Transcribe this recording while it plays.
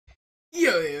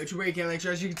Yo, it's your boy Alex.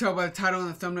 As you can tell by the title and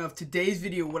the thumbnail of today's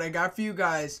video, what I got for you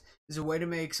guys is a way to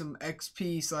make some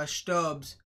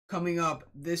XP/stubs coming up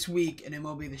this week in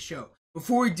MLB The Show.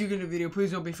 Before we do get into the video,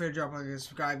 please don't be afraid to drop a like and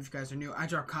subscribe if you guys are new. I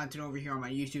drop content over here on my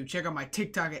YouTube. Check out my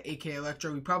TikTok at AK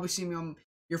Electro. You probably see me on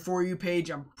your For You page.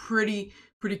 I'm pretty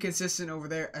consistent over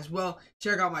there as well.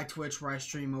 Check out my Twitch where I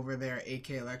stream over there at AK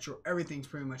Electro. Everything's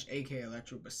pretty much AK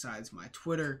Electro besides my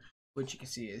Twitter, which you can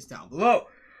see is down below.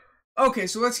 Okay,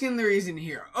 so let's get in the reason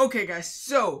here. Okay, guys,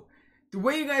 so the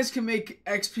way you guys can make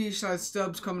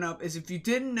XP/stubs coming up is, if you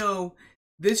didn't know,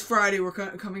 this Friday we're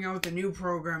coming out with a new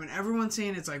program, and everyone's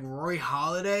saying it's like Roy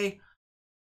Hallady.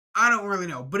 I don't really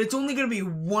know, but it's only going to be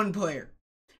one player.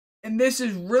 And this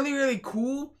is really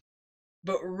cool,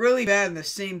 but really bad in the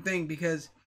same thing, because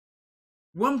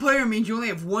one player means you only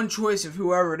have one choice of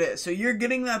whoever it is. So you're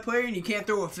getting that player and you can't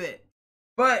throw a fit.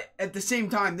 But at the same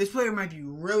time, this player might be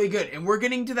really good. And we're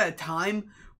getting to that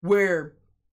time where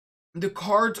the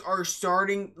cards are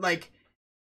starting, like,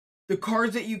 the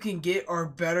cards that you can get are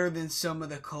better than some of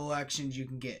the collections you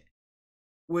can get,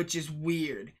 which is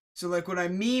weird. So, like, what I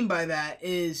mean by that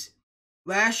is,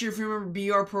 last year, if you remember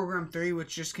BR Program 3,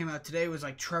 which just came out today, was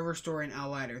like Trevor Story and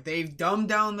Hallady. They've dumbed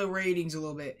down the ratings a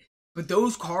little bit. But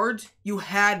those cards, you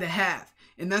had to have.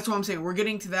 And that's what I'm saying. We're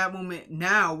getting to that moment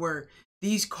now where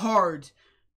these cards,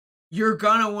 you're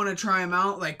gonna want to try them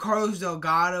out. Like Carlos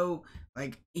Delgado,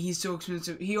 like, he's so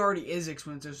expensive. He already is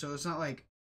expensive, so it's not like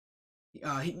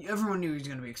everyone knew he was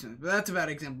gonna be expensive. But that's a bad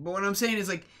example. But what I'm saying is,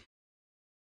 like,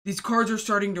 these cards are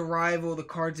starting to rival the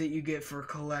cards that you get for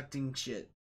collecting shit.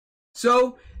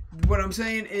 So what I'm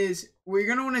saying is, what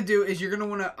you're gonna want to do is, you're gonna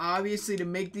want to, obviously, to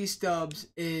make these stubs,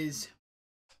 is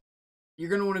you're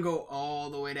gonna want to go all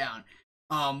the way down.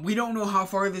 We don't know how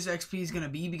far this XP is going to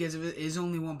be, because if it is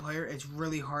only one player, it's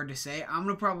really hard to say. I'm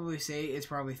going to probably say it's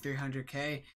probably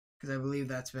 300k, because I believe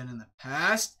that's been in the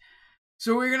past.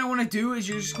 So what you're going to want to do is,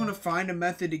 you're just going to find a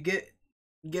method to get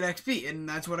XP, and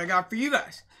that's what I got for you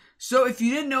guys. So if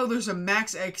you didn't know, there's a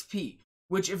max XP,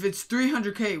 which if it's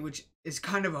 300k, which is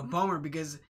kind of a bummer,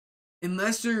 because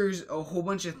unless there's a whole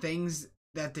bunch of things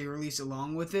that they release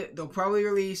along with it, they'll probably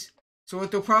release, so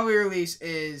what they'll probably release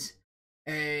is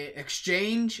a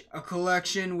exchange, a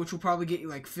collection, which will probably get you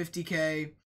like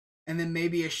 50k, and then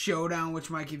maybe a showdown, which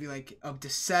might give you like up to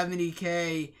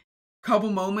 70k.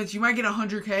 Couple moments, you might get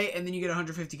 100k, and then you get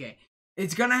 150k.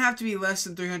 It's gonna have to be less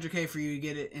than 300k for you to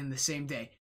get it in the same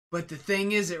day. But the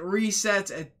thing is, it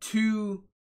resets at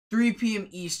 3 p.m.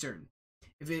 Eastern.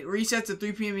 If it resets at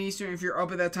 3 p.m. Eastern, if you're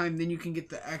up at that time, then you can get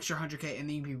the extra 100k, and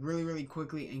then you can be really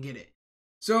quickly and get it.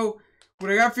 So what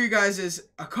I got for you guys is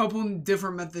a couple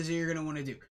different methods that you're going to want to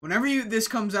do. Whenever this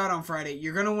comes out on Friday,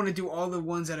 you're going to want to do all the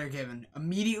ones that are given.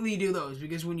 Immediately do those,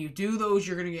 because when you do those,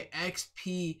 you're going to get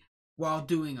XP while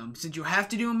doing them. Since you have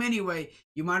to do them anyway,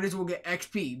 you might as well get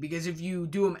XP, because if you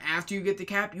do them after you get the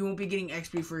cap, you won't be getting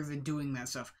XP for even doing that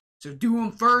stuff. So do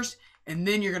them first, and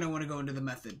then you're going to want to go into the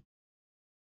method.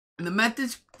 And the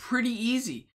method's pretty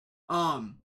easy.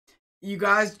 You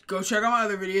guys go check out my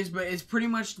other videos, but it's pretty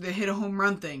much the hit a home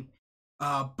run thing.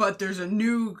 But there's a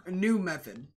new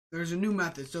method. There's a new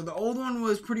method. So the old one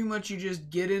was pretty much you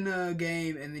just get in a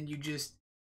game and then you just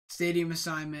stadium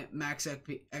assignment, max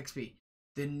XP.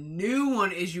 The new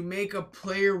one is you make a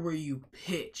player where you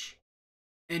pitch.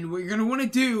 And what you're going to want to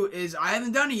do is, I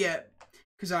haven't done it yet,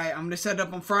 because I'm going to set it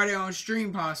up on Friday on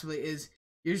stream possibly, is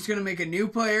you're just going to make a new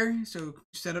player. So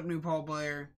set up new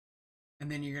BALLPLAYER.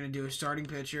 And then you're going to do a starting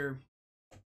pitcher.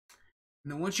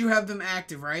 And then once you have them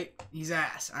active, right? He's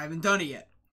ass. I haven't done it yet.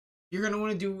 You're going to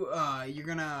want to do, you're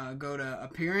going to go to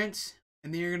appearance.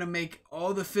 And then you're going to make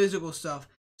all the physical stuff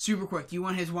super quick. You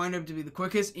want his windup to be the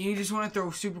quickest. And you just want to throw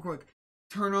super quick.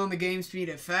 Turn on the game speed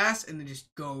at fast. And then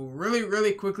just go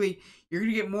really quickly. You're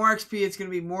going to get more XP. It's going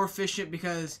to be more efficient,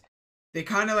 because they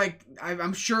kind of like,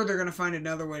 I'm sure they're going to find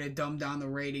another way to dumb down the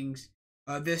ratings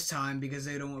this time, because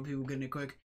they don't want people getting it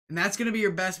quick. And that's going to be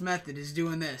your best method, is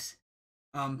doing this.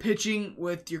 Pitching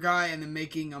with your guy and then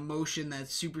making a motion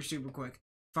that's super quick.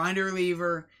 Find a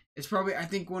reliever. It's probably, I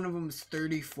think one of them is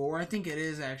 34. I think it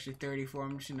is actually 34.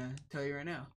 I'm just going to tell you right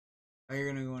now.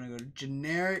 You're going to want to go to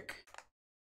generic,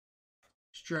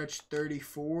 stretch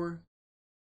 34.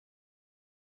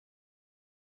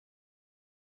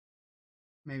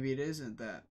 Maybe it isn't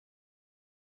that.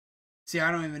 See,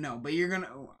 I don't even know. But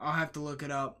I'll have to look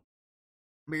it up.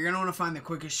 But you're going to want to find the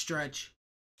quickest stretch.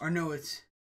 Or no, it's...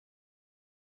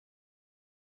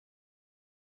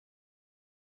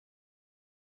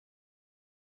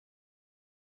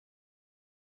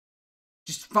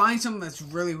 Just find something that's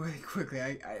really quickly.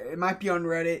 It might be on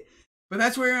Reddit, but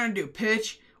that's what you're going to do.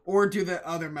 Pitch, or do the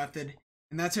other method.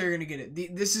 And that's how you're going to get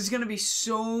it. This is going to be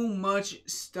so much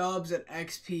Stubs and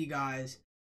XP, guys.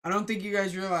 I don't think you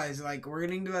guys realize, like, we're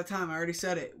getting to that time, I already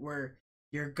said it, where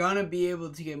you're going to be able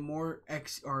to get more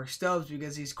Stubs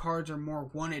because these cards are more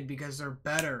wanted because they're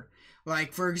better.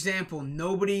 Like, for example,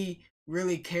 nobody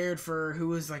really cared for who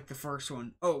was, like, the first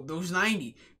one. Oh, those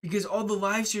 90. Because all the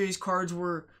live series cards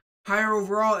were higher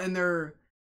overall, and they're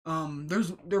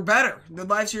better. The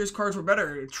live series cards were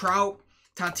better. Trout,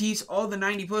 Tatis, all the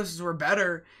 90 pluses were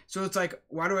better. So it's like,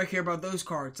 why do I care about those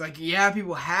cards? Like, yeah,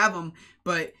 people have them,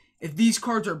 but if these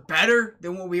cards are better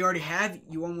than what we already have,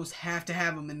 you almost have to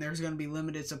have them, and there's going to be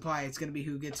limited supply. It's going to be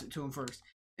who gets it to them first.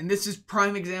 And this is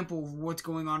prime example of what's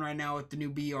going on right now with the new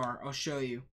BR. I'll show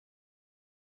you.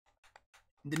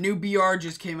 The new BR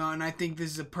just came out, and I think this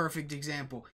is a perfect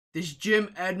example. This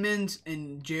Jim Edmonds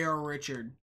and J.R.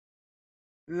 Richard.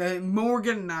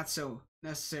 Morgan, not so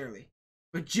necessarily.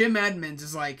 But Jim Edmonds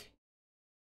is like,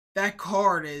 that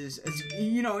card is,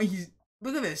 you know, he's,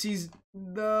 look at this. He's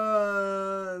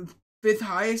the 5th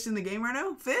highest in the game right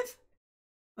now. 5th?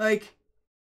 Like,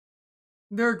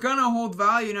 they're gonna hold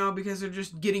value now because they're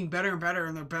just getting better and better,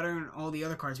 and they're better than all the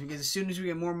other cards. Because as soon as we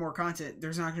get more and more content,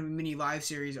 there's not gonna be many live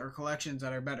series or collections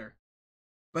that are better.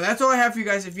 But that's all I have for you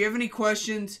guys. If you have any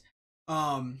questions,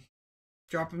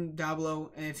 drop them down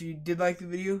below. And if you did like the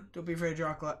video, don't be afraid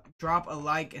to drop a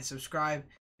like and subscribe.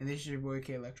 And this is your boy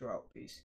K Electro out. Peace.